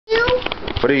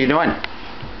What are you doing?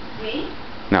 Me?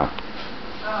 No.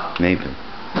 Oh. Nathan.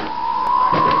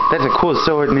 That's a cool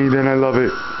sword, Nathan. I love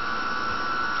it.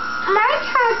 My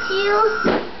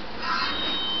tattoo.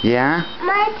 Yeah?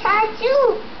 My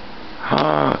tattoo.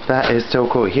 Oh, that is so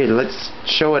cool. Here, let's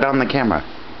show it on the camera.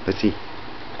 Let's see.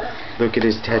 Look at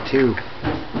his tattoo.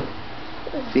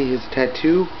 See his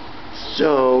tattoo?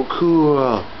 So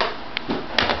cool.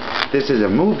 This is a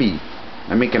movie.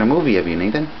 I'm making a movie of you,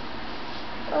 Nathan.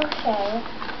 Okay.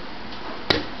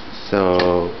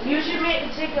 So... You should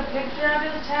take a picture of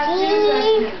his tattoo so I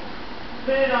can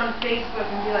put it on Facebook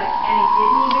and be like, and he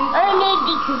didn't even stop.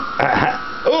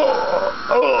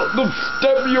 oh, the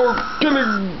step you're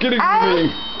getting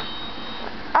me.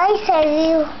 I save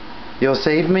you. You'll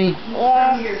save me?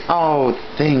 Yes. Oh,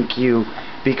 thank you.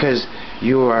 Because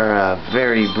you are a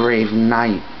very brave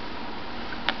knight.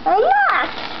 I'm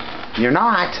not. You're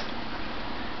not?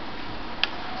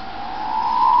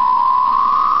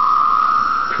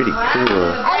 Pretty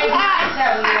cool.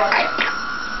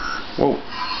 Whoa.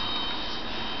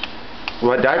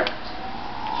 What, Dart? So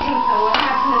what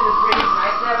happened to the brave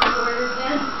knight that we ordered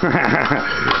then?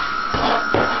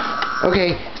 Okay,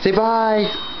 say bye.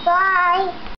 Bye.